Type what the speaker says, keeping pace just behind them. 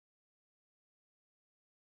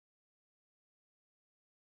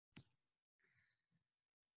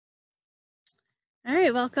All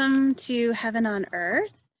right, welcome to Heaven on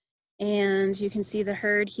Earth. And you can see the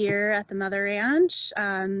herd here at the Mother Ranch.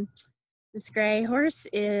 This gray horse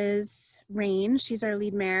is Rain. She's our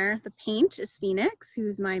lead mare. The paint is Phoenix,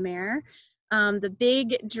 who's my mare. The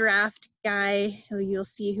big giraffe guy who you'll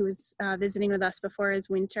see who was visiting with us before is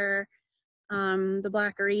Winter. The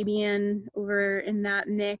Black Arabian over in that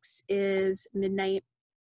mix is Midnight.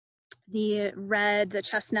 The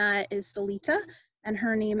chestnut is Solita, and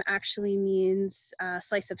her name actually means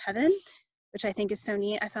slice of heaven, which I think is so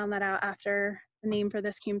neat. I found that out after the name for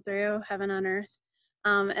this came through, Heaven on Earth.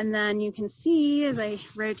 And then you can see as I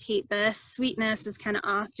rotate this, Sweetness is kind of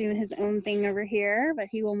off doing his own thing over here, but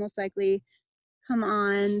he will most likely come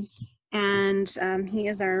on, and he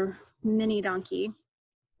is our mini donkey.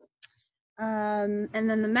 And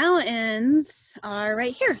then the mountains are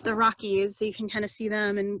right here, the Rockies, so you can kind of see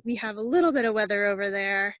them, and we have a little bit of weather over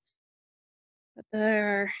there, but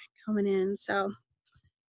they're coming in. So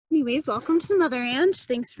anyways, welcome to the Mother Ranch.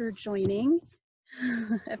 Thanks for joining.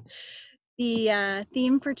 The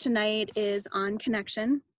theme for tonight is on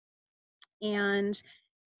connection, and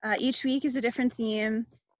each week is a different theme.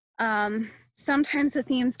 Sometimes the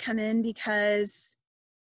themes come in because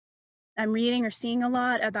I'm reading or seeing a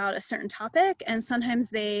lot about a certain topic, and sometimes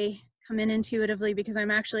they come in intuitively because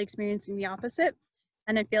I'm actually experiencing the opposite,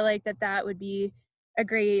 and I feel like that would be a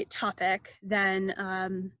great topic. Then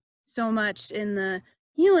so much in the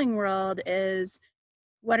healing world is,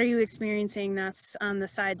 what are you experiencing that's on the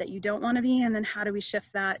side that you don't want to be, and then how do we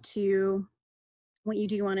shift that to what you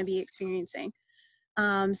do want to be experiencing.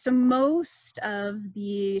 So most of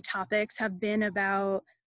the topics have been about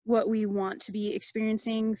what we want to be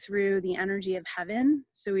experiencing through the energy of heaven.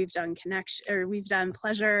 So we've done connection, or we've done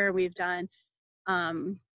pleasure, we've done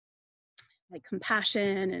like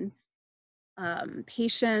compassion and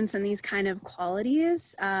patience and these kind of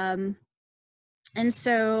qualities. And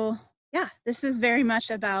so, yeah, this is very much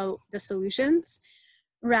about the solutions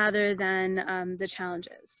rather than the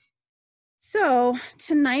challenges. So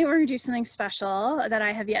tonight we're gonna do something special that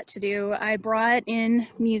I have yet to do. I brought in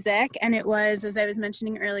music, and it was, as I was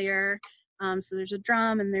mentioning earlier, so there's a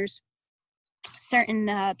drum and there's certain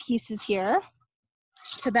pieces here,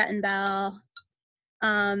 Tibetan bell.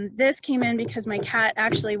 This came in because my cat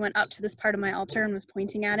actually went up to this part of my altar and was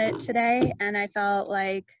pointing at it today, and I felt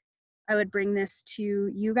like I would bring this to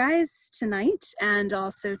you guys tonight and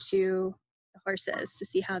also to the horses to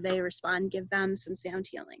see how they respond, give them some sound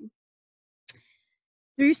healing.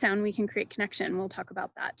 Through sound, we can create connection. We'll talk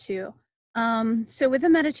about that too. So with the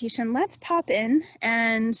meditation, let's pop in,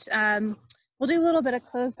 and we'll do a little bit of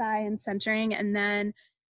closed eye and centering, and then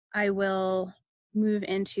I will move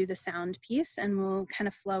into the sound piece, and we'll kind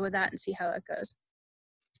of flow with that and see how it goes.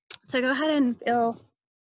 So go ahead and feel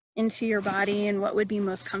into your body and what would be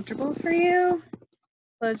most comfortable for you.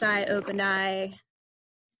 Closed eye, opened eye,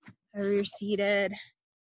 however you're seated.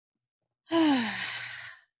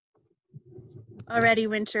 Already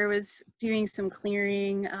Winter was doing some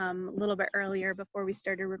clearing a little bit earlier before we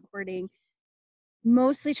started recording,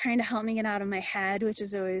 mostly trying to help me get out of my head, which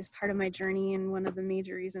is always part of my journey. And one of the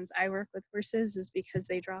major reasons I work with horses is because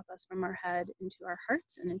they drop us from our head into our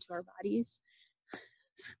hearts and into our bodies.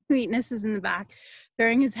 Sweetness is in the back,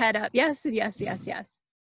 throwing his head up. Yes, yes, yes, yes.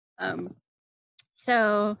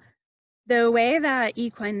 So the way that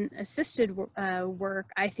equine assisted work,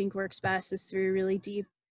 I think, works best is through really deep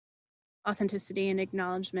authenticity and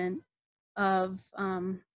acknowledgement of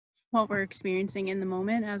what we're experiencing in the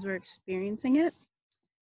moment as we're experiencing it.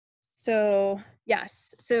 So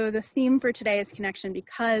yes, so the theme for today is connection,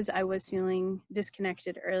 because I was feeling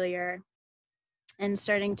disconnected earlier and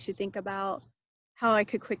starting to think about how I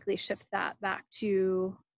could quickly shift that back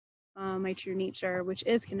to my true nature, which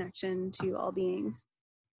is connection to all beings.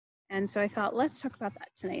 And so I thought, let's talk about that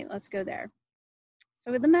tonight. Let's go there.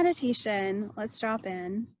 So with the meditation, let's drop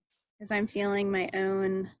in, because I'm feeling my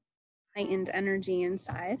own heightened energy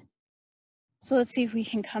inside. So let's see if we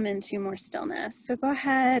can come into more stillness. So go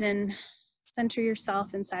ahead and center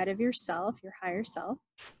yourself inside of yourself, your higher self.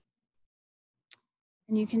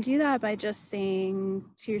 And you can do that by just saying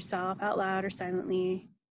to yourself out loud or silently,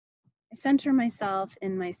 I center myself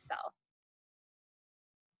in myself.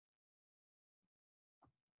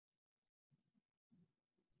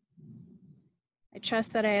 I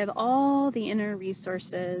trust that I have all the inner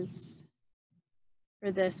resources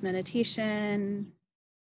for this meditation,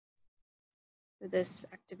 for this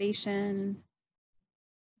activation.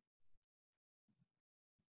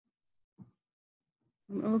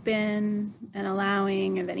 I'm open and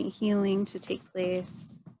allowing of any healing to take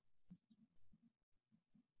place.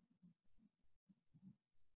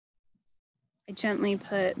 I gently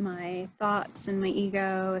put my thoughts and my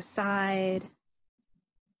ego aside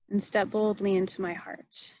and step boldly into my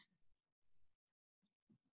heart.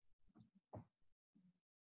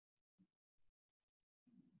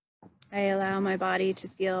 I allow my body to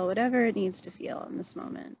feel whatever it needs to feel in this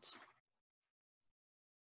moment.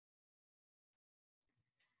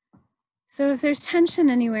 So if there's tension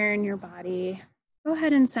anywhere in your body, go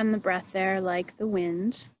ahead and send the breath there like the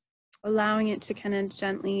wind, allowing it to kind of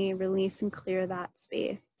gently release and clear that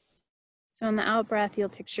space. So on the out breath, you'll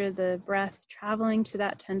picture the breath traveling to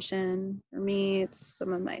that tension. For me, it's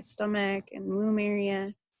some of my stomach and womb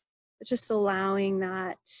area, but just allowing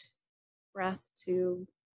that breath to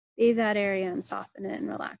bathe that area and soften it and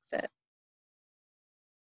relax it.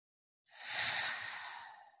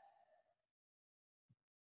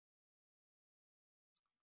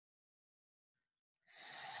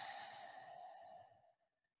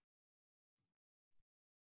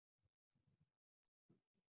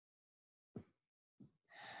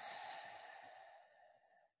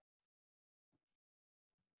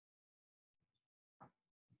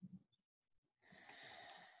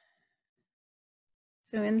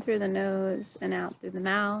 So in through the nose and out through the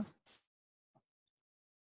mouth.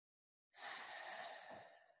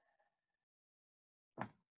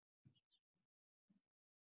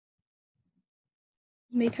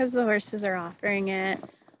 Because the horses are offering it,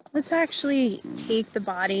 let's actually take the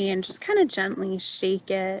body and just kind of gently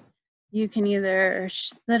shake it. You can either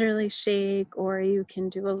literally shake, or you can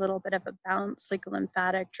do a little bit of a bounce, like a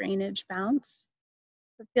lymphatic drainage bounce.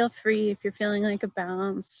 But feel free, if you're feeling like a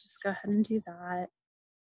bounce, just go ahead and do that.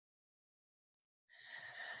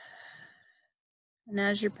 And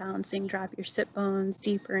as you're bouncing, drop your sit bones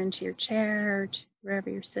deeper into your chair or to wherever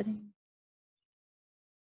you're sitting.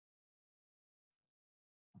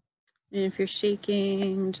 And if you're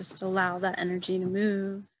shaking, just allow that energy to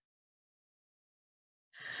move.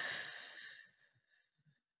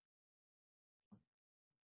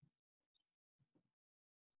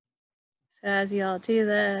 So as you all do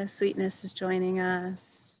this, Sweetness is joining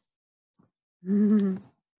us.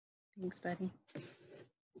 Thanks, buddy.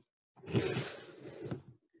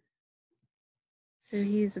 So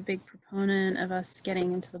he's a big proponent of us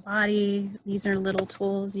getting into the body. These are little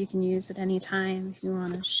tools you can use at any time if you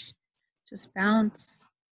want to just bounce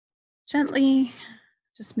gently,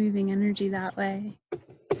 just moving energy that way,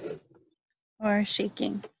 or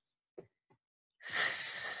shaking.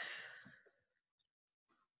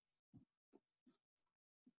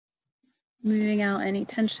 Moving out any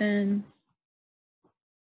tension,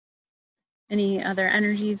 any other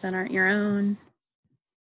energies that aren't your own.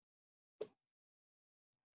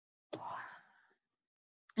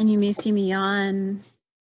 And you may see me yawn.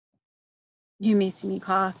 You may see me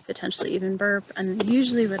cough, potentially even burp. And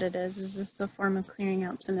usually what it is it's a form of clearing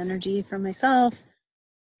out some energy from myself,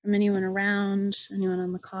 from anyone around, anyone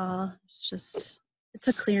on the call. It's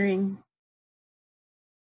a clearing.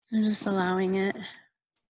 So I'm just allowing it.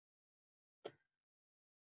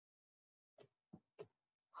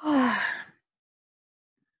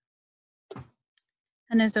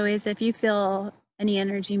 And as always, if you feel any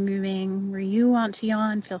energy moving where you want to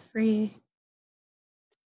yawn, feel free.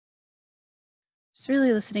 Just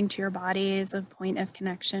really listening to your body is a point of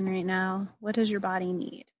connection right now. What does your body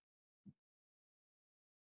need?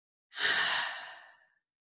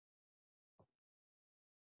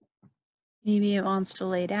 Maybe it wants to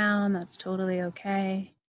lay down. That's totally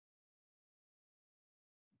okay.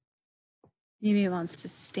 Maybe it wants to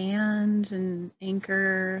stand and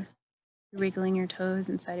anchor, wriggling your toes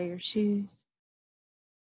inside of your shoes.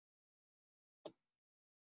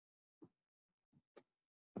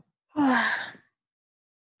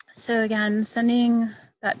 So again, sending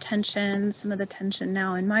that tension, some of the tension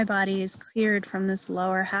now in my body is cleared from this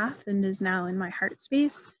lower half and is now in my heart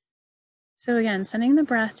space. So again, sending the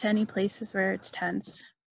breath to any places where it's tense.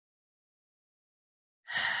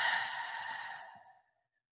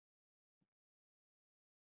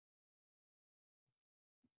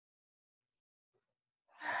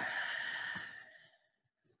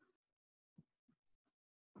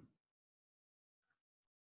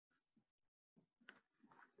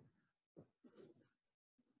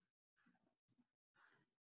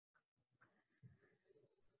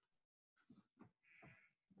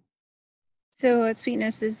 So what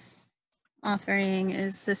Sweetness is offering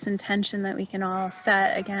is this intention that we can all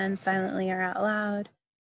set, again, silently or out loud.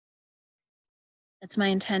 It's my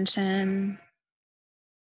intention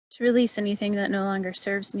to release anything that no longer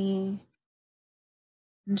serves me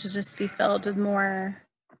and to just be filled with more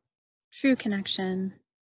true connection.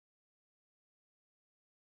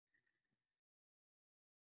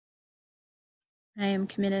 I am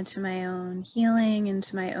committed to my own healing and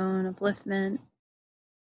to my own upliftment.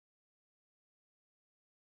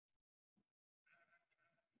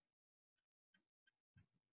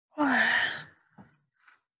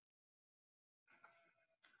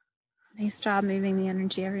 Nice job moving the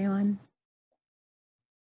energy, everyone.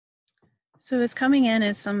 So it's coming in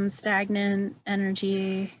as some stagnant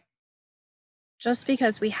energy, just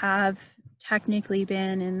because we have technically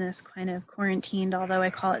been in this kind of quarantined, although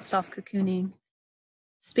I call it self-cocooning,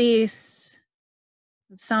 space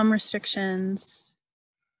of some restrictions,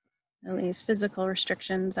 at least physical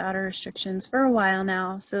restrictions, outer restrictions for a while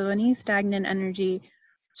now. So any stagnant energy,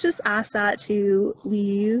 just ask that to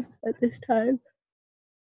leave at this time.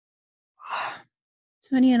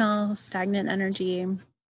 So any and all stagnant energy,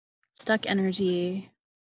 stuck energy,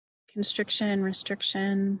 constriction,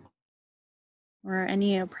 restriction, or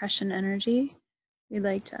any oppression energy, we'd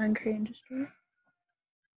like to uncreate and destroy.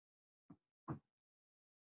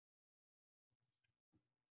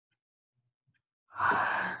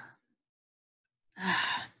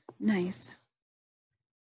 Nice.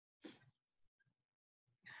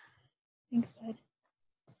 Thanks, bud.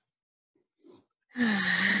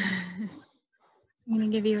 So I'm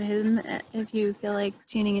going to give you him, if you feel like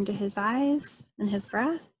tuning into his eyes and his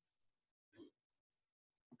breath.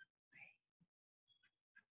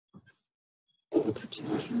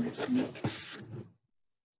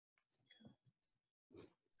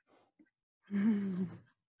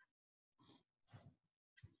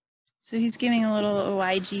 So he's giving a little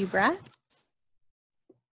OIG breath.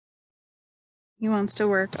 He wants to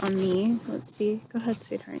work on me. Let's see. Go ahead,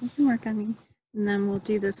 sweetheart. You can work on me. And then we'll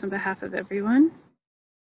do this on behalf of everyone.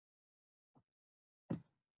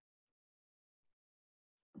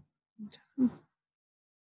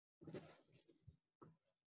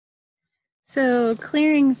 So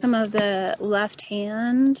clearing some of the left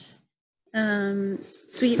hand,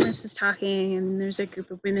 Sweetness is talking, and there's a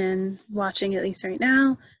group of women watching, at least right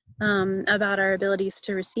now, about our abilities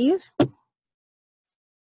to receive.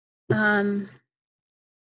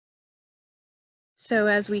 So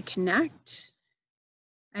as we connect,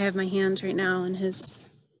 I have my hands right now in his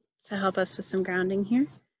to help us with some grounding here.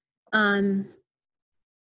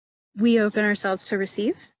 We open ourselves to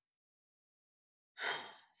receive.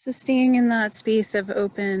 So staying in that space of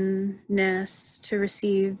openness to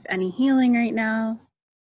receive any healing right now.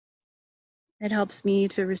 It helps me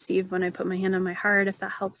to receive when I put my hand on my heart. If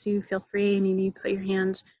that helps you, feel free. Maybe you put your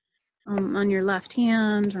hand on your left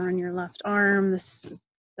hand or on your left arm.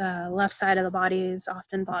 The left side of the body is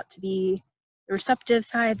often thought to be the receptive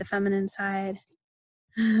side, the feminine side.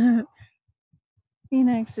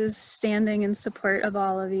 Phoenix is standing in support of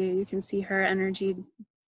all of you. You can see her energy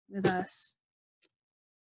with us.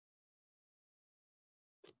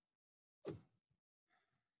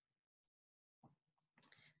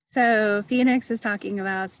 So Phoenix is talking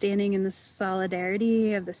about standing in the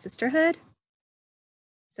solidarity of the sisterhood.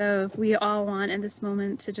 So if we all want in this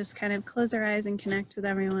moment to just kind of close our eyes and connect with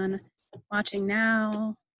everyone watching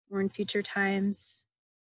now or in future times,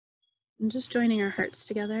 and just joining our hearts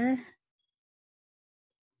together.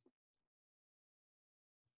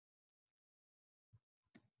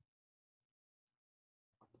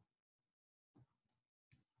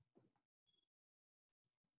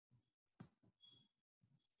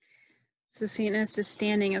 So Sweetness is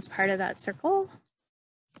standing as part of that circle.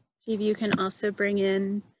 See if you can also bring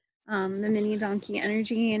in the mini donkey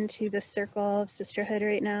energy into the circle of sisterhood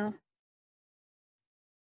right now.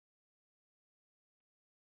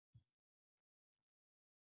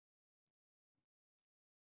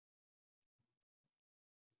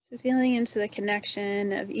 So feeling into the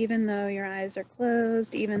connection of, even though your eyes are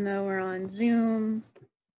closed, even though we're on Zoom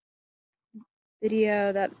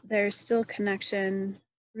video, that there's still connection,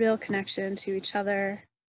 real connection to each other,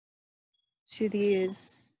 to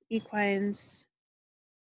these equines.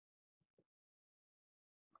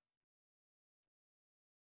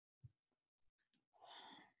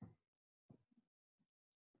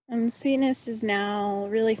 And Sweetness is now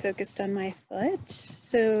really focused on my foot.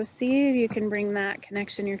 So see if you can bring that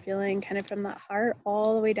connection you're feeling kind of from that heart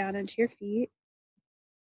all the way down into your feet.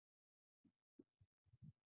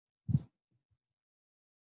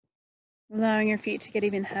 Allowing your feet to get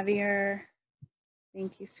even heavier.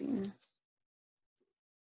 Thank you, Sweetness.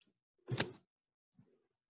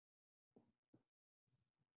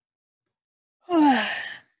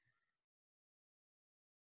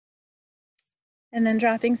 And then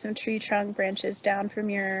dropping some tree trunk branches down from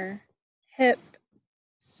your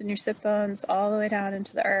hips and your sit bones all the way down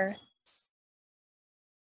into the earth.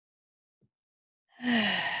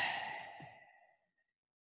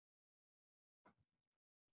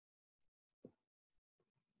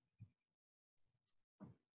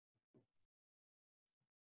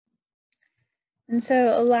 And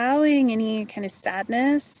so allowing any kind of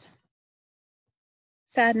sadness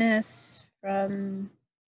from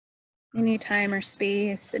any time or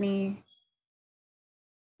space, any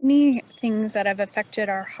things that have affected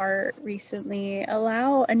our heart recently,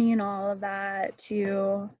 allow any and all of that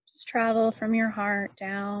to just travel from your heart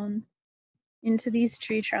down into these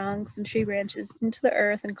tree trunks and tree branches, into the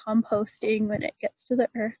earth, and composting when it gets to the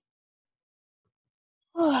earth.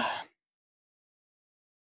 Oh.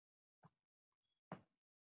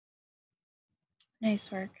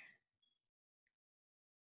 Nice work.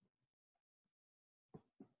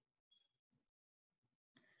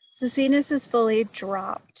 So sweetness is fully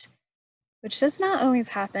dropped, which does not always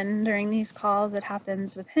happen during these calls. It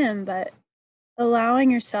happens with him, but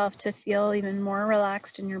allowing yourself to feel even more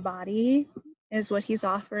relaxed in your body is what he's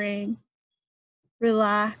offering.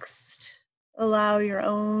 Relaxed, allow your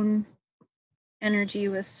own energy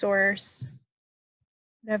with source,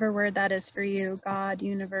 whatever word that is for you, God,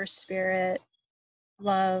 universe, spirit,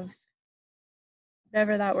 love,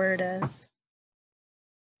 whatever that word is.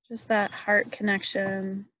 Just that heart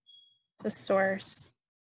connection to source.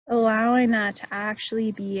 Allowing that to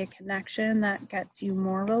actually be a connection that gets you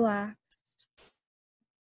more relaxed,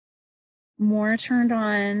 more turned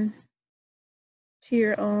on to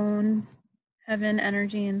your own heaven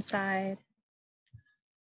energy inside.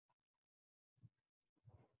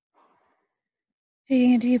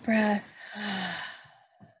 Taking a deep breath.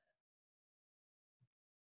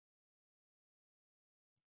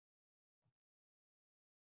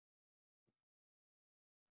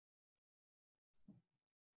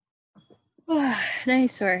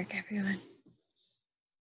 Nice work, everyone.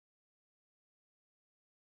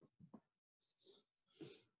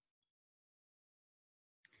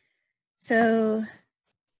 So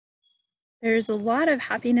there's a lot of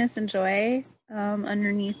happiness and joy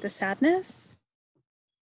underneath the sadness.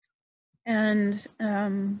 And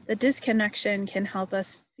the disconnection can help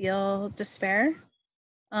us feel despair.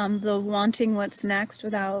 The wanting what's next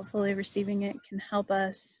without fully receiving it can help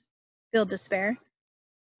us feel despair.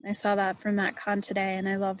 I saw that from Matt Kahn today and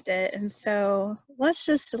I loved it. And so let's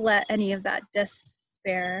just let any of that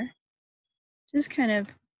despair just kind of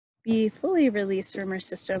be fully released from our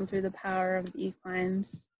system through the power of the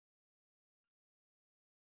equines.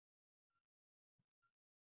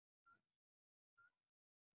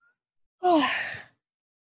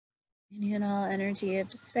 Any and all energy of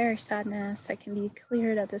despair, sadness that can be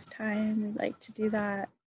cleared at this time. We'd like to do that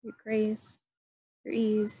with grace, your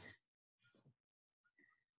ease.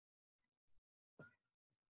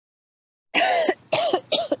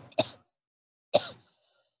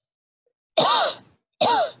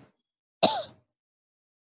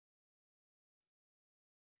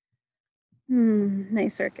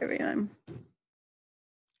 Nice work, everyone.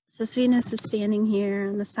 So sweetness is standing here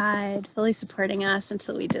on the side, fully supporting us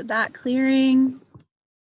until we did that clearing.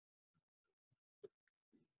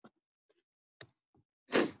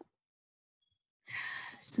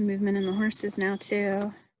 Some movement in the horses now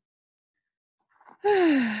too.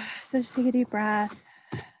 So just take a deep breath.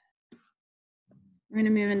 We're going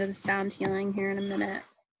to move into the sound healing here in a minute.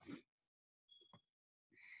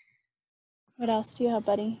 What else do you have,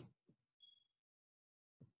 buddy?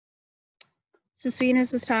 So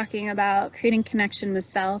sweetness is talking about creating connection with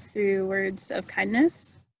self through words of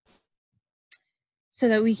kindness so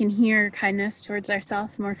that we can hear kindness towards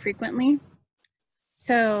ourselves more frequently.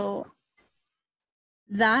 So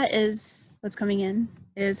that is what's coming in,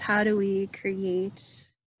 is how do we create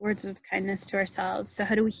words of kindness to ourselves? So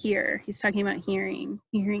how do we hear? He's talking about hearing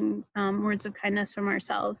words of kindness from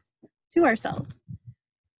ourselves to ourselves.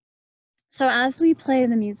 So as we play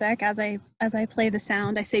the music, as I play the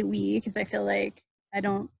sound, I say we because I feel like I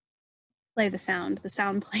don't play the sound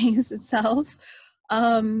plays itself.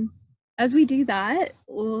 As we do that,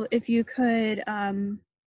 well, if you could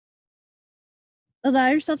allow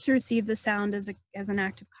yourself to receive the sound as an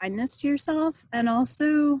act of kindness to yourself, and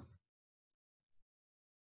also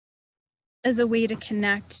as a way to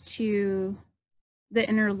connect to the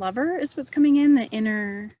inner lover is what's coming in, the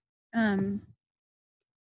inner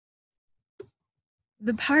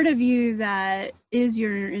the part of you that is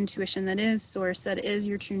your intuition, that is source, that is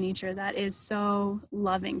your true nature, that is so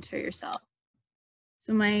loving to yourself.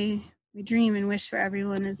 So my dream and wish for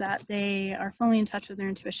everyone is that they are fully in touch with their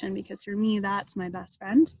intuition, because for me, that's my best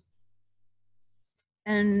friend.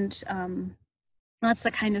 And that's the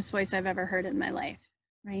kindest voice I've ever heard in my life,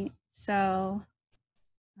 right? So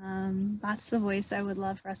that's the voice I would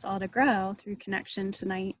love for us all to grow through connection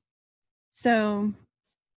tonight. So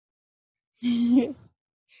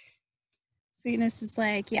sweetness is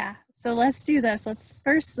like, yeah, so let's do this.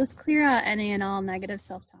 Let's clear out any and all negative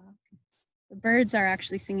self-talk. The birds are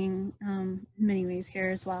actually singing in many ways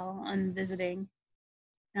here as well on visiting.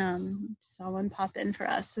 Saw one pop in for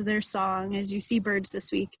us. So their song, as you see birds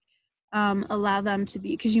this week, allow them to be,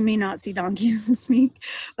 because you may not see donkeys this week,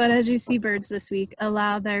 but as you see birds this week,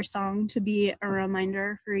 allow their song to be a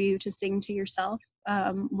reminder for you to sing to yourself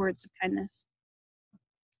words of kindness,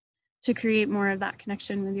 to create more of that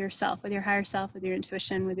connection with yourself, with your higher self, with your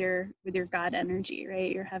intuition, with your God energy,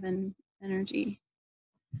 right? Your heaven energy.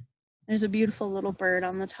 There's a beautiful little bird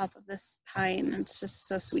on the top of this pine. It's just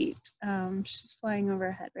so sweet. She's flying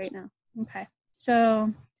overhead right now. Okay,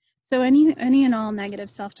 so any and all negative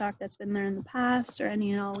self-talk that's been there in the past, or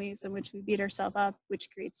any and all ways in which we beat ourselves up, which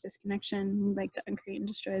creates disconnection, we'd like to uncreate and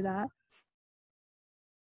destroy that.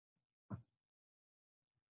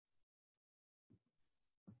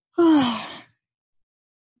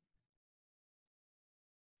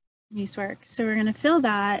 Nice work. So we're gonna fill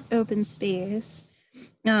that open space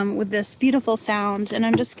with this beautiful sound. And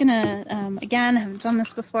I'm just gonna, again, I haven't done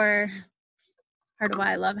this before. Part of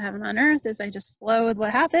why I love Heaven on Earth is I just flow with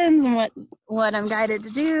what happens and what I'm guided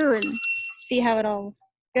to do and see how it all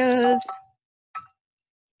goes.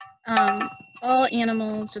 All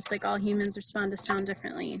animals, just like all humans, respond to sound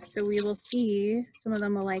differently. So we will see, some of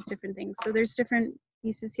them will like different things. So there's different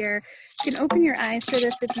pieces here. You can open your eyes for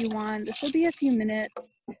this if you want. This will be a few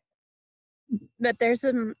minutes. But there's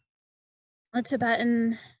a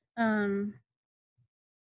Tibetan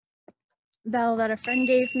bell that a friend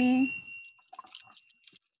gave me.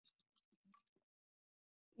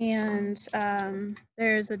 And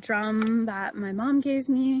there's a drum that my mom gave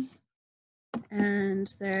me. And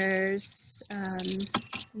there's,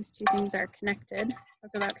 these two things are connected.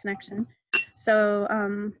 Talk about connection. So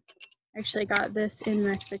I actually got this in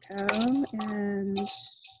Mexico, and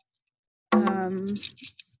it's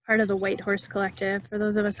part of the White Horse Collective. For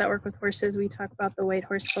those of us that work with horses, we talk about the White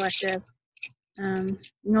Horse Collective.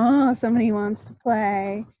 Oh, somebody wants to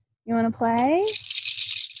play. You want to play?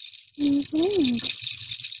 Mm-hmm.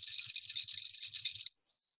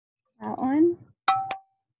 That one?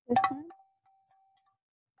 This one?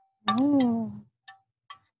 Oh.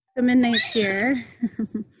 So Midnight's here.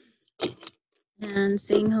 And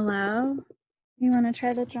saying hello. You want to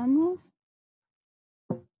try the drum roll?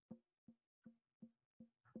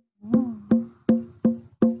 Oh.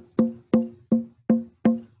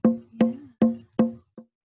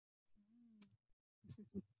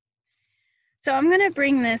 So I'm going to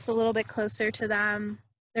bring this a little bit closer to them.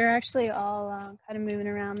 They're actually all kind of moving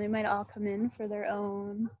around. They might all come in for their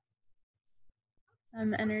own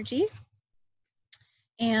energy.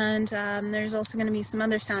 And there's also going to be some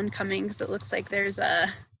other sound coming because it looks like there's a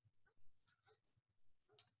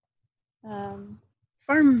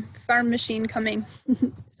farm machine coming.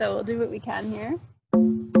 So we'll do what we can here.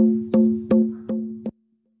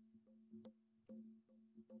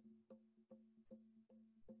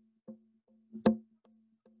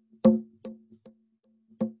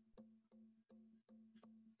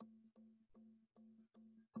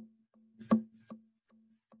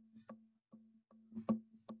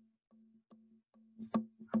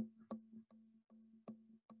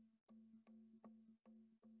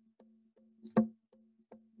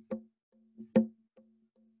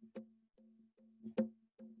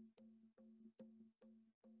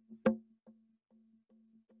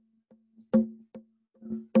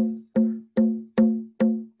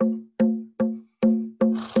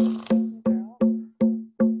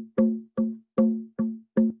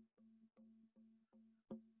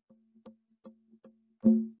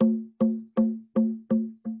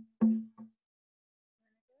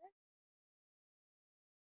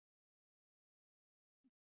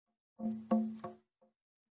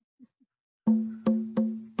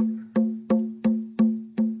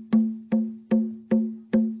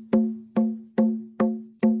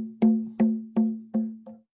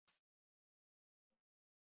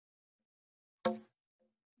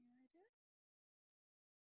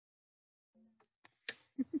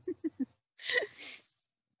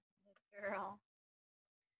 Girl.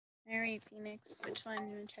 All right, Phoenix, which one?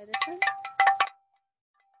 You want to try this one?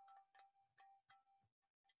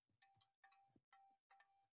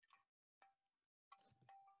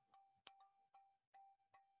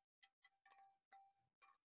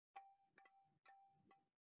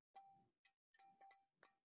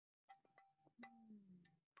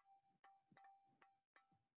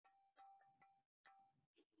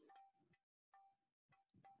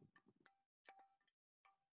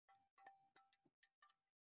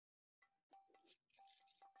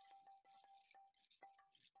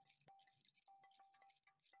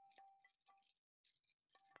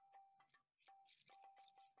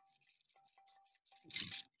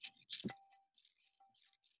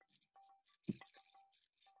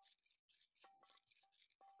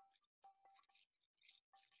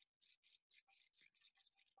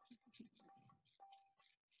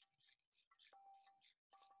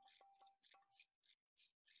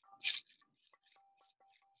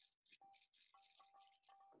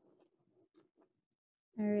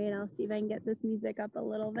 All right, I'll see if I can get this music up a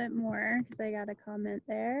little bit more because I got a comment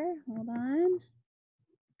there. Hold on.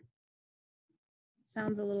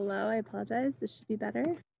 Sounds a little low, I apologize. This should be better.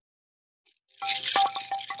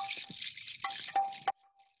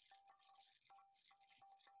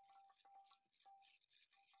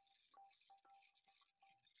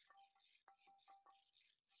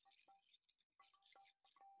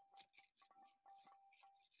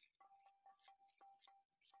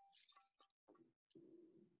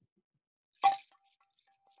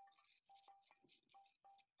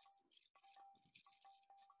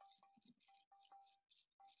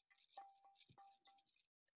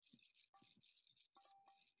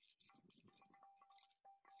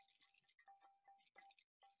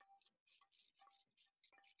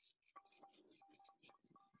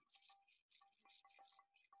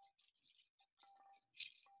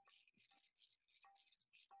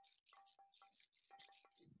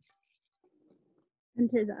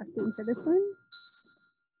 Winter's asking for this one.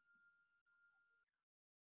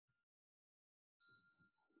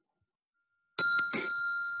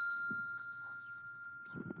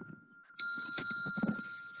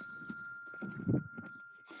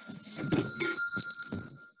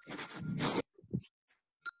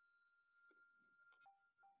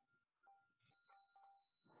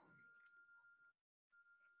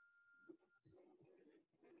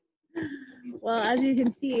 Well, as you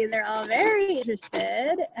can see, they're all very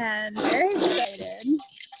interested and very excited.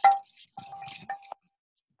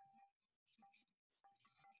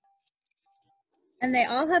 And they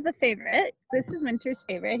all have a favorite. This is Winter's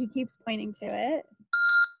favorite. He keeps pointing to it.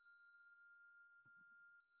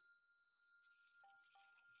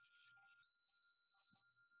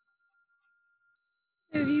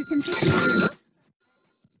 So if you can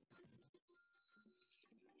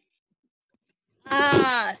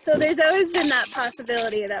so there's always been that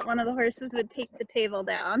possibility that one of the horses would take the table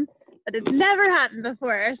down, but it's never happened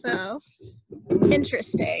before, so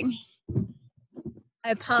interesting.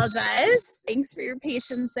 I apologize. Thanks for your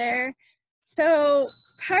patience there. So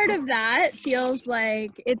part of that feels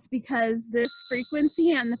like it's because this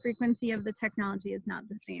frequency and the frequency of the technology is not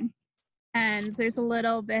the same. And there's a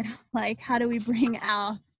little bit like, how do we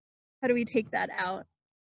take that out?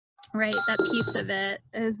 Right, that piece of it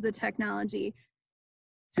is the technology.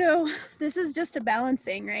 So this is just a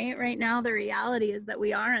balancing, right? Right now, the reality is that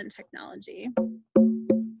we are in technology.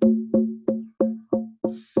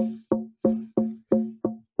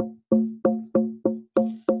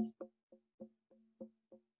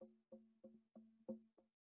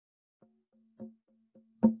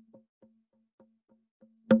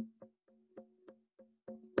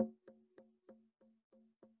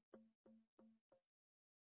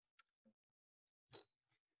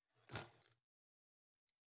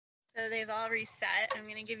 So they've all reset. I'm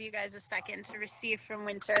going to give you guys a second to receive from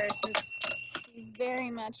Winter since he's very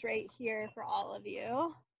much right here for all of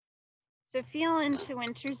you. So feel into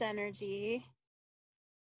Winter's energy.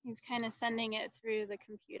 He's kind of sending it through the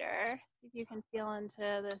computer. See if you can feel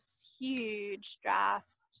into this huge draft.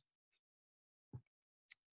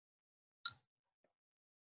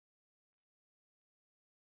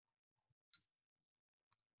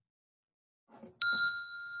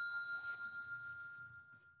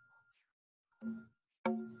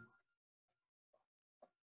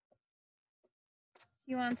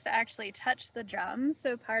 He wants to actually touch the drums,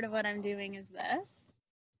 so part of what I'm doing is this.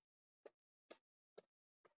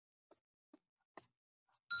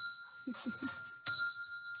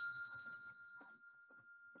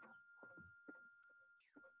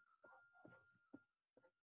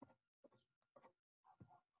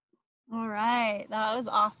 All right, that was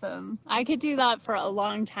awesome. I could do that for a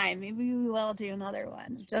long time. Maybe we will do another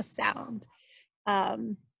one, just sound.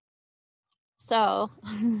 So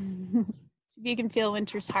if you can feel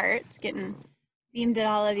Winter's heart, it's getting beamed at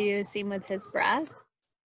all of you, same with his breath.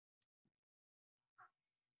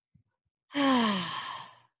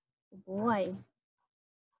 Boy.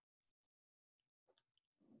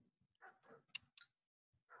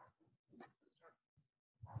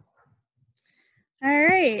 All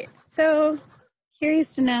right, so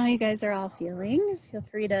curious to know how you guys are all feeling. Feel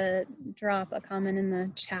free to drop a comment in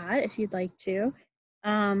the chat if you'd like to.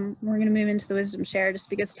 We're going to move into the wisdom share just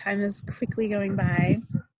because time is quickly going by.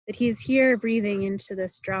 But he's here breathing into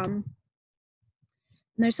this drum.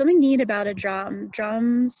 And there's something neat about a drum.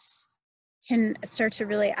 Drums can start to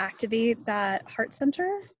really activate that heart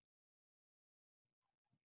center.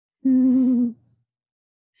 And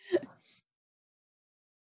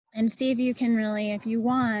see if you can really, if you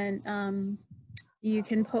want, you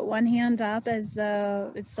can put one hand up as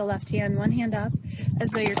though it's the left hand, one hand up as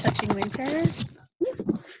though you're touching Winter.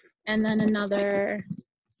 And then another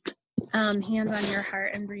Hands on your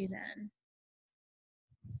heart and breathe in.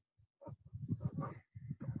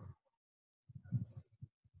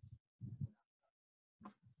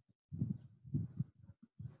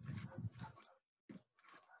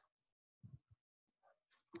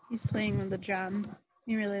 He's playing with the drum.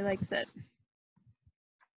 He really likes it.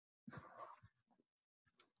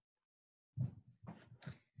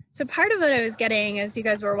 So part of what I was getting as you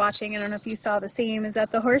guys were watching, I don't know if you saw the same, is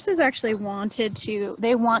that the horses actually want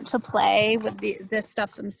to play with this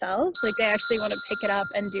stuff themselves. Like they actually want to pick it up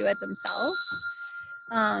and do it themselves.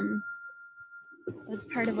 That's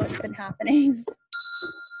part of what's been happening.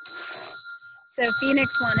 So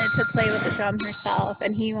Phoenix wanted to play with the drum herself,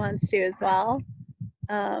 and he wants to as well.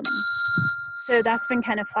 So that's been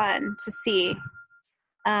kind of fun to see.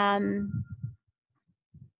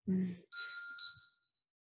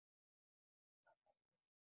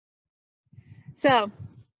 So,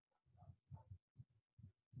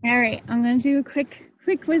 all right, I'm going to do a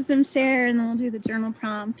quick wisdom share, and then we'll do the journal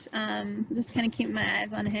prompt. Just kind of keep my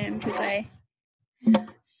eyes on him because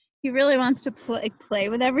he really wants to play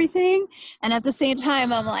with everything, and at the same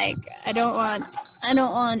time, I'm like, I don't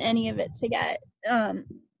want any of it to get.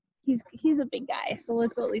 He's a big guy, so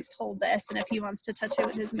let's at least hold this, and if he wants to touch it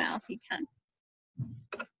with his mouth, he can.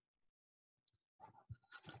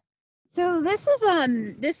 So this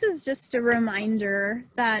is just a reminder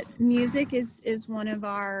that music is one of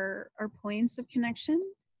our points of connection,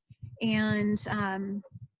 and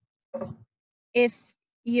if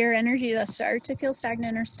your energy does start to feel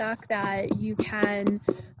stagnant or stuck, that you can,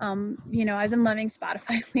 I've been loving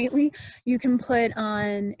Spotify lately. You can put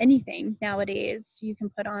on anything nowadays. You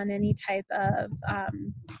can put on any type of,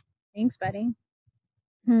 thanks, buddy.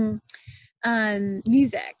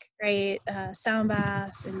 Music, right? Sound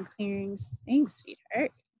baths and clearings. Thanks,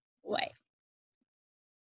 sweetheart. Wait.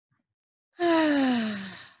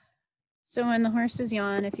 So when the horses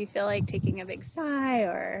yawn, if you feel like taking a big sigh,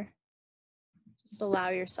 or just allow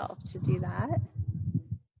yourself to do that.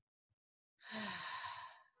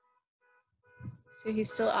 So he's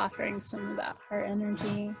still offering some of that heart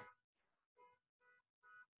energy.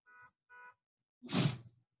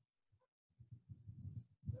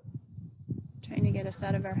 Trying to get us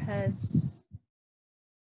out of our heads.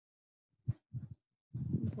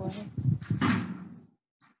 Boy.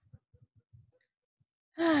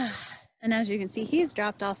 And as you can see, he's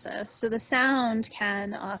dropped also. So the sound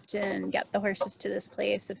can often get the horses to this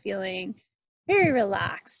place of feeling very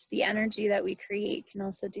relaxed. The energy that we create can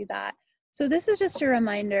also do that. So this is just a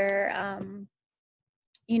reminder,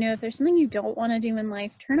 if there's something you don't want to do in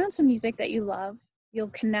life, turn on some music that you love. You'll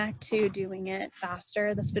connect to doing it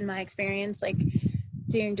faster. That's been my experience, like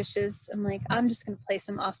doing dishes. I'm like, I'm just going to play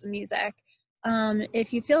some awesome music.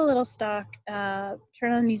 If you feel a little stuck,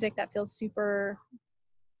 turn on music that feels super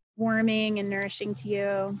warming and nourishing to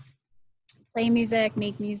you. Play music,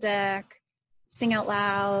 make music, sing out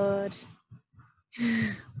loud.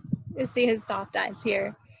 You see his soft eyes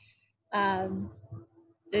here.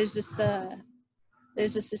 There's just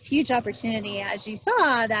this huge opportunity, as you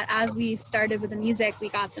saw, that as we started with the music, we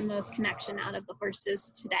got the most connection out of the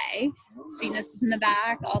horses today. Sweetness is in the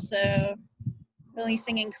back, also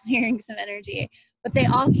releasing and clearing some energy, but they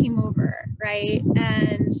all came over, right?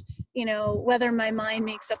 And whether my mind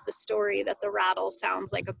makes up the story that the rattle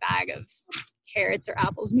sounds like a bag of carrots or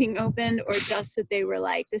apples being opened, or just that they were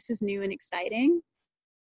like, this is new and exciting.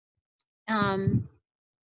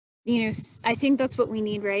 I think that's what we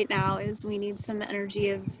need right now, is we need some energy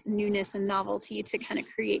of newness and novelty to kind of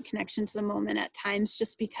create connection to the moment at times,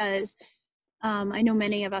 just because I know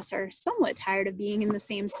many of us are somewhat tired of being in the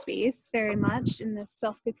same space very much in this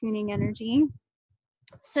self-cocooning energy.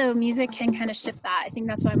 So music can kind of shift that. I think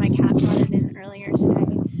that's why my cat brought it in earlier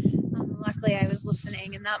today. Luckily, I was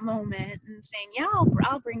listening in that moment and saying, yeah,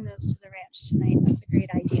 I'll bring those to the ranch tonight. That's a great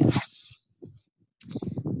idea.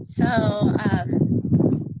 So,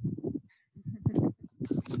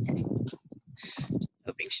 okay.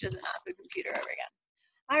 Hoping she doesn't knock the computer over again.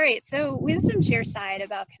 All right, so wisdom share side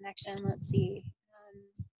about connection. Let's see.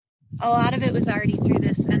 A lot of it was already through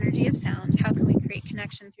this energy of sound. How can we create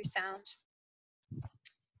connection through sound?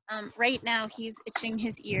 Right now, he's itching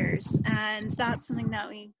his ears, and that's something that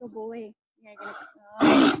we, oh boy. Yeah,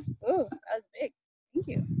 oh, that was big. Thank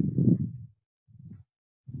you.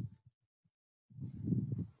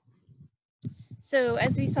 So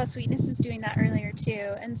as we saw, Sweetness was doing that earlier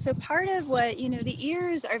too. And so part of what, the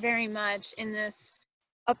ears are very much in this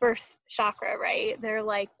upper chakra, right? They're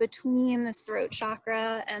like between this throat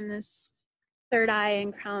chakra and this third eye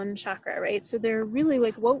and crown chakra, right? So they're really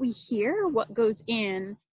like what we hear, what goes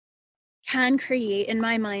in, can create, in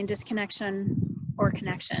my mind, disconnection or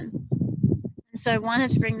connection. And so I wanted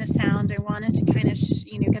to bring the sound. I wanted to kind of,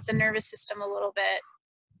 get the nervous system a little bit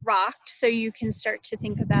rocked, so you can start to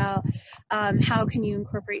think about how can you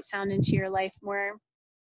incorporate sound into your life more.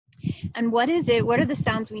 And what are the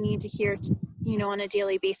sounds we need to hear, on a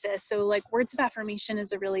daily basis? So like words of affirmation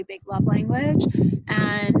is a really big love language.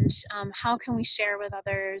 And how can we share with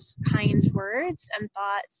others kind words and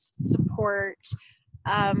thoughts, support?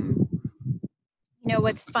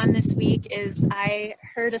 What's fun this week is I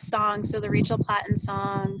heard a song. So the Rachel Platten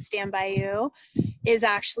song, Stand By You, is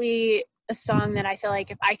actually a song that I feel like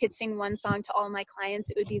if I could sing one song to all my clients,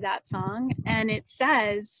 it would be that song. And it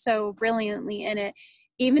says so brilliantly in it,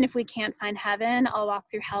 even if we can't find heaven, I'll walk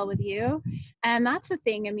through hell with you. And that's the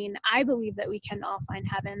thing. I mean, I believe that we can all find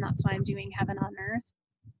heaven. That's why I'm doing Heaven on Earth,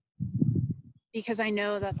 because I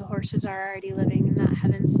know that the horses are already living in that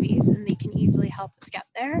heaven space and they can easily help us get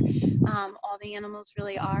there. All the animals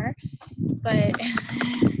really are. But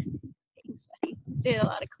thanks, buddy. This did a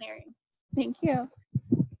lot of clearing. Thank you.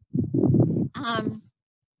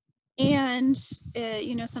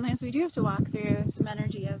 Sometimes we do have to walk through some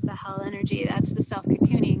energy of the hell energy. That's the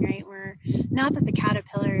self-cocooning, right? We're not that the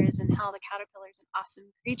caterpillar is in hell. The caterpillar is an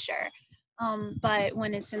awesome creature. But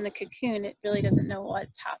when it's in the cocoon, it really doesn't know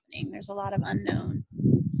what's happening. There's a lot of unknown.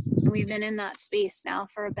 We've been in that space now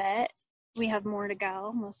for a bit. We have more to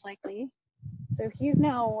go, most likely. So he's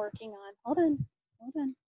now working on, hold on.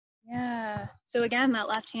 Yeah. So again, that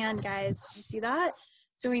left hand, guys, did you see that?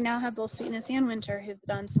 So we now have both Sweetness and Winter who've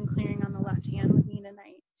done some clearing on the left hand with me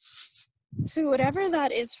tonight. So whatever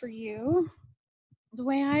that is for you, the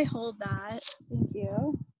way I hold that, thank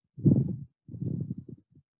you.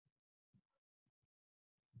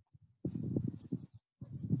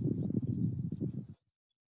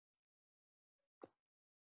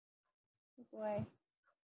 Good boy.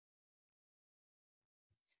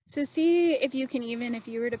 So see if you can if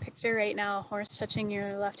you were to picture right now a horse touching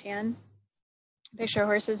your left hand, picture a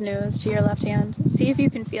horse's nose to your left hand. See if you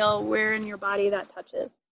can feel where in your body that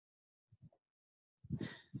touches.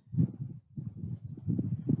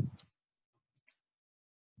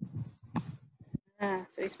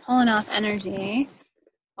 So he's pulling off energy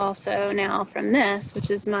also now from this,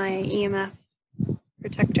 which is my EMF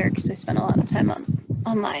protector, because I spend a lot of time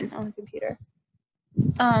online on the computer.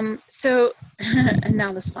 And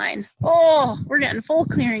now the spine. Oh, we're getting full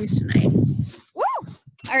clearings tonight. Woo!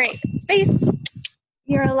 All right, space.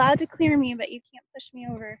 You're allowed to clear me, but you can't push me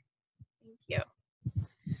over. Thank you.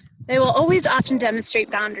 They will always often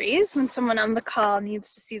demonstrate boundaries when someone on the call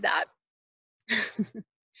needs to see that.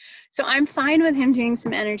 So I'm fine with him doing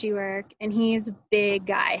some energy work, and he's a big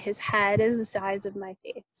guy. His head is the size of my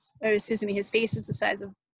face. Or excuse me, his face is the size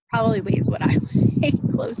of, probably weighs what I weigh,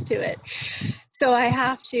 close to it. So I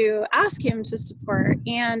have to ask him to support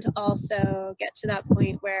and also get to that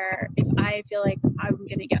point where if I feel like I'm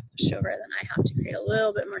going to get pushed over, then I have to create a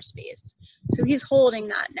little bit more space. So he's holding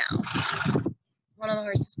that now. One of the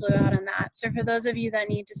horses blew out on that. So for those of you that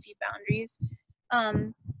need to see boundaries,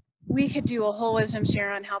 we could do a whole wisdom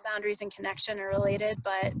share on how boundaries and connection are related,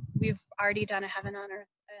 but we've already done a Heaven on Earth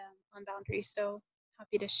on boundaries. So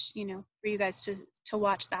happy to, for you guys to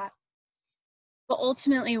watch that. But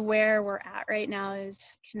ultimately where we're at right now is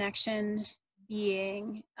connection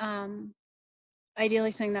being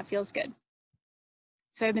ideally something that feels good.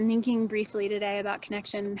 So I've been thinking briefly today about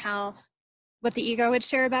connection and what the ego would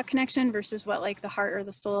share about connection versus what like the heart or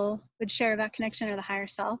the soul would share about connection, or the higher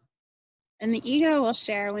self. And the ego will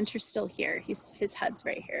share, Winter's still here. His head's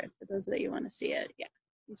right here. For those that you want to see it, yeah,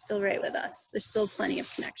 he's still right with us. There's still plenty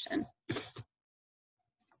of connection.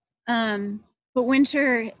 But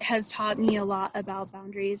Winter has taught me a lot about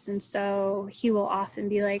boundaries, and so he will often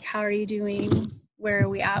be like, how are you doing? Where are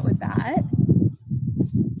we at with that?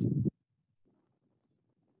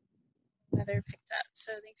 Weather picked up,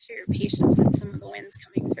 so thanks for your patience and some of the winds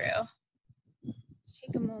coming through. Let's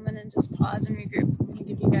take a moment and just pause and regroup. I'm going to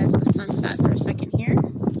give you guys the sunset for a second here. You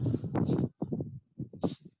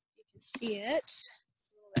can see it. It's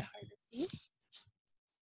a little bit hard to see.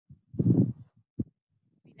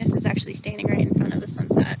 This is actually standing right in front of the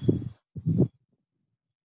sunset.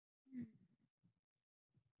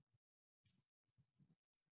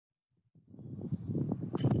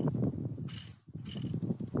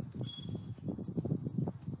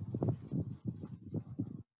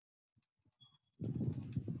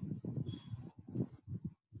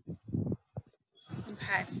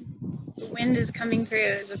 Okay. The wind is coming through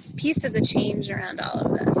as a piece of the change around all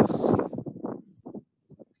of this.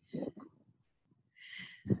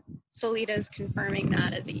 Solita's confirming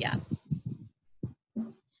that as a yes.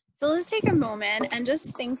 So let's take a moment and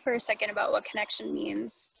just think for a second about what connection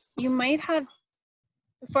means. You might have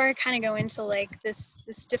before I kind of go into like this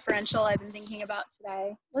differential I've been thinking about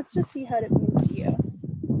today, let's just see how it means to you.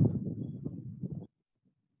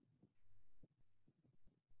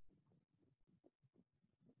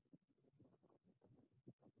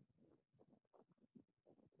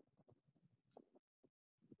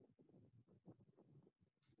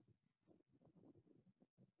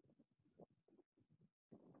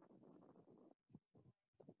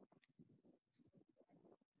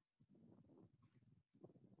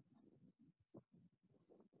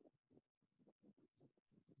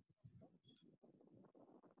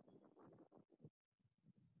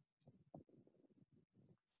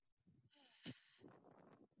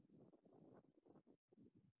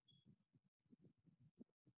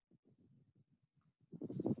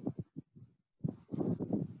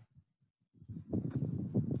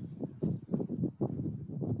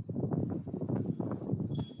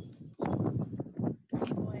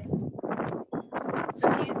 Okay, boy. So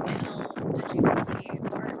he's now, as you can see,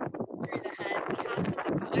 or through the head, we have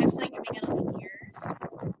something. I have something coming in on the ears.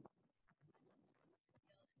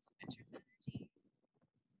 Winter's energy.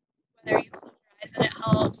 Whether you close your eyes and it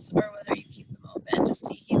helps, or whether you keep them open, just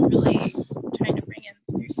see he's really trying to bring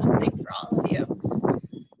in through something for all of you.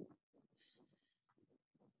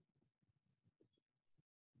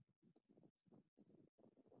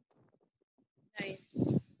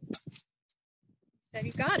 Nice. So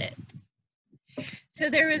you got it. So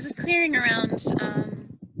there was a clearing around some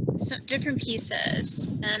different pieces,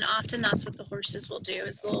 and often that's what the horses will do,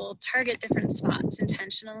 is they'll target different spots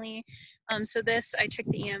intentionally. So this, I took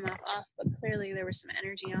the EMF off, but clearly there was some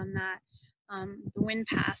energy on that. The wind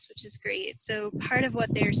pass, which is great. So part of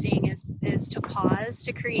what they're saying is to pause,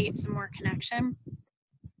 to create some more connection.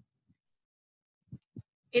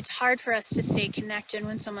 It's hard for us to stay connected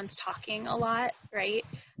when someone's talking a lot, right?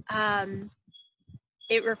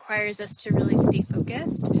 It requires us to really stay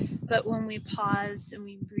focused. But when we pause and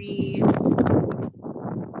we breathe,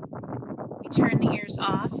 we turn the ears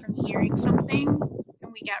off from hearing something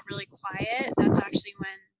and we get really quiet, that's actually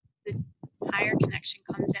when the higher connection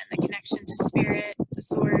comes in, the connection to spirit, to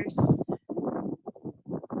source.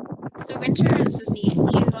 So Winter, this is neat.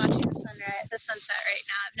 He's watching the sunset right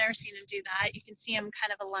now. I've never seen him do that. You can see him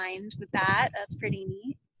kind of aligned with that. That's pretty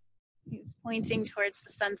neat. He's pointing towards the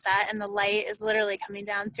sunset and the light is literally coming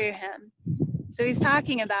down through him. So he's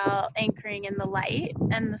talking about anchoring in the light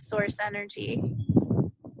and the source energy.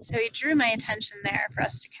 So he drew my attention there for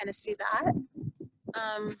us to kind of see that.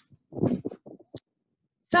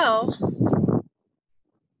 So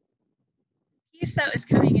piece that was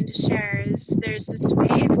coming into share is there's this way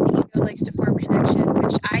that the ego likes to form connection,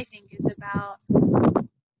 which I think is about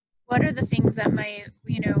what are the things that might,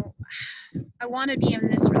 I want to be in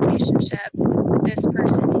this relationship with this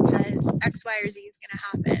person because X, Y, or Z is going to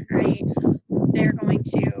happen, right? They're going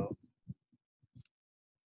to.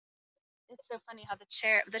 It's so funny how the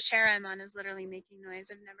chair I'm on is literally making noise.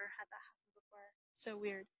 I've never had that happen before. So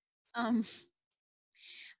weird.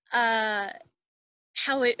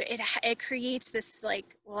 How it creates this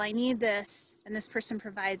like, well, I need this, and this person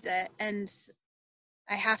provides it, and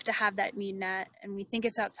I have to have that need net, and we think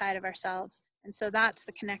it's outside of ourselves, and so that's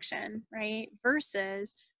the connection, right?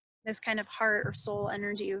 Versus this kind of heart or soul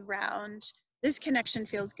energy around this connection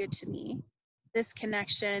feels good to me. This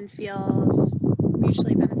connection feels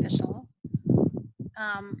mutually beneficial.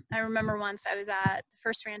 I remember once I was at the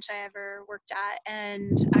first ranch I ever worked at,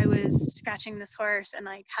 and I was scratching this horse and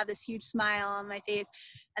like had this huge smile on my face.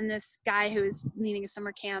 And this guy who was leading a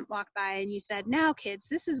summer camp walked by and he said, "Now, kids,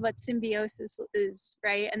 this is what symbiosis is,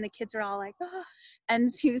 right?" And the kids are all like, "Oh," and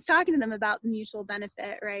he was talking to them about the mutual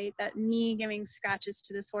benefit, right? That me giving scratches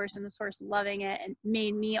to this horse and this horse loving it, and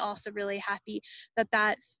made me also really happy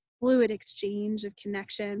that fluid exchange of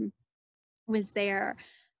connection was there.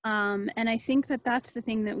 And I think that's the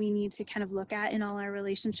thing that we need to kind of look at in all our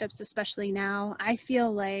relationships, especially now. I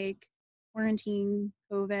feel like quarantine,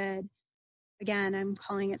 COVID, again, I'm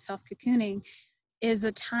calling it self-cocooning, is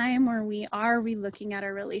a time where we are relooking at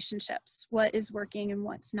our relationships. What is working and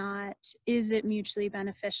what's not? Is it mutually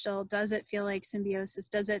beneficial? Does it feel like symbiosis?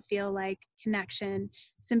 Does it feel like connection,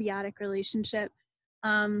 symbiotic relationship?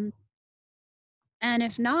 And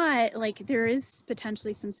if not, like there is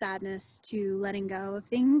potentially some sadness to letting go of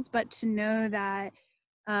things, but to know that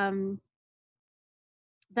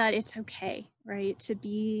that it's okay, right?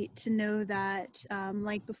 To know that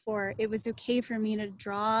like before, it was okay for me to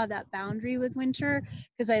draw that boundary with Winter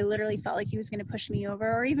because I literally felt like he was going to push me over,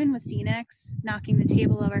 or even with Phoenix knocking the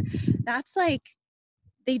table over. That's like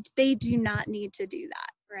they do not need to do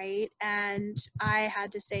that, right? And I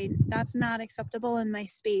had to say, that's not acceptable in my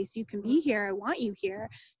space. You can be here, I want you here,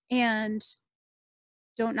 and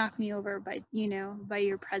don't knock me over by, you know, by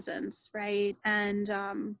your presence, right? And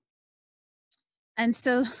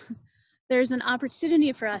so there's an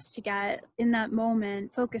opportunity for us to get in that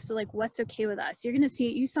moment focused to like what's okay with us. You're going to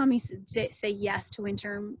see, you saw me say yes to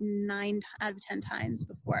winter 9 out of 10 times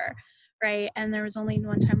before, right? And there was only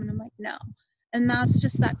one time when I'm like, no. And that's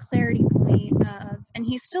just that clarity point of, and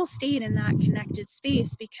he still stayed in that connected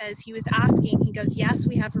space because he was asking, he goes, yes,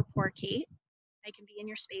 we have rapport, Kate. I can be in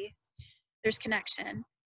your space. There's connection.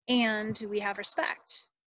 And we have respect.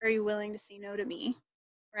 Are you willing to say no to me?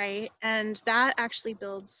 Right? And that actually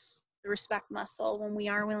builds the respect muscle when we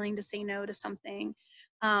are willing to say no to something.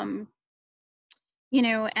 You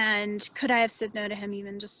know, and could I have said no to him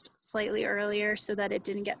even just slightly earlier so that it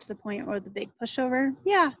didn't get to the point where the big pushover?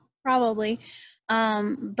 Yeah, probably.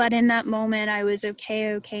 But in that moment, I was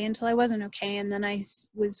okay until I wasn't okay. And then I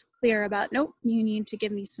was clear about, nope, you need to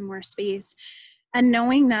give me some more space. And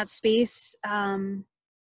knowing that space,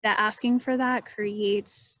 that asking for that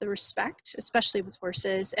creates the respect, especially with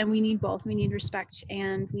horses. And we need both. We need respect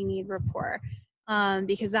and we need rapport,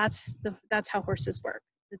 because that's how horses work.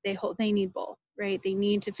 That they need both, right? They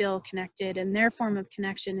need to feel connected, and their form of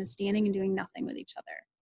connection is standing and doing nothing with each other.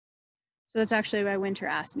 So that's actually why Winter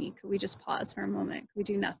asked me, could we just pause for a moment? Could we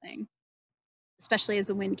do nothing? Especially as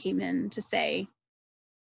the wind came in to say,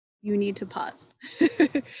 you need to pause.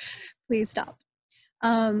 Please stop.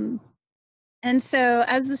 And so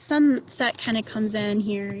as the sunset kind of comes in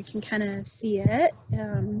here, you can kind of see it.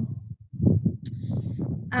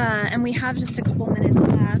 And we have just a couple minutes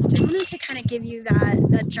left. I wanted to kind of give you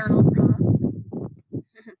that journal prompt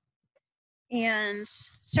and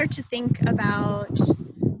start to think about,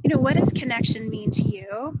 you know, what does connection mean to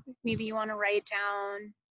you? Maybe you want to write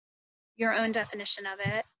down your own definition of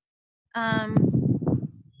it.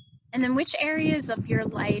 And then which areas of your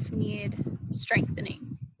life need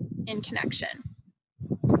strengthening in connection?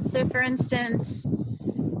 So for instance,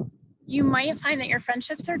 you might find that your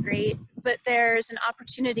friendships are great, but there's an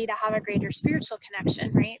opportunity to have a greater spiritual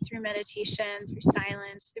connection, right? Through meditation, through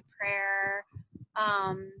silence, through prayer,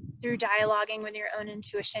 through dialoguing with your own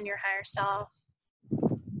intuition, your higher self.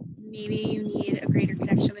 Maybe you need a greater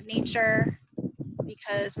connection with nature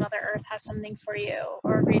because Mother Earth has something for you,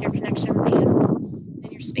 or a greater connection with animals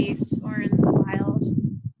in your space or in the wild.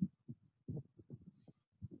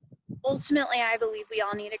 Ultimately, I believe we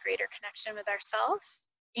all need a greater connection with ourselves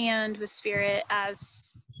and with spirit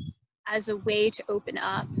as a way to open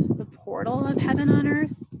up the portal of heaven on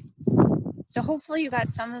earth. So hopefully you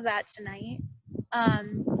got some of that tonight.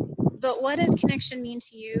 But what does connection mean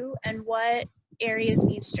to you, and what areas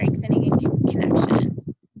need strengthening in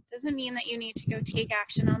connection? Doesn't mean that you need to go take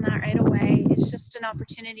action on that right away. It's just an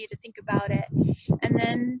opportunity to think about it. And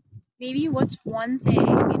then maybe what's one thing,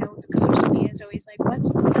 you know, the coach in me is always like, what's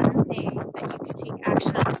one thing that you could take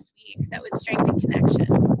action on this week that would strengthen connection?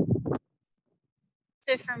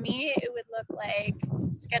 So for me, it would look like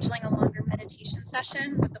scheduling a longer meditation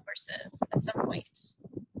session with the horses at some point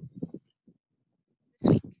this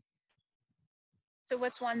week. So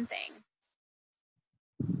what's one thing?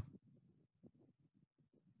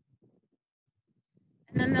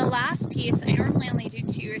 And then the last piece, I normally only do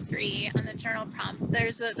 2 or 3 on the journal prompt.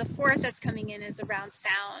 There's the fourth that's coming in is around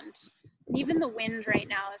sound. And even the wind right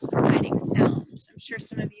now is providing sound. I'm sure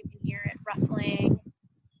some of you can hear it ruffling.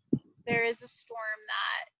 There is a storm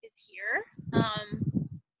that is here,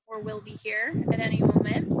 or will be here at any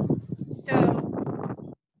moment. So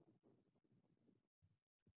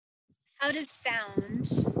how does sound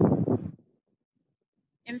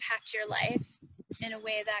impact your life in a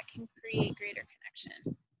way that can create greater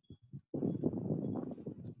connection?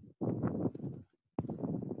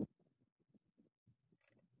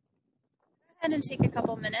 Go ahead and take a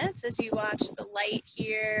couple minutes as you watch the light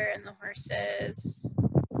here and the horses.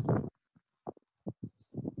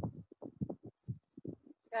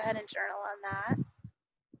 Go ahead and journal on that.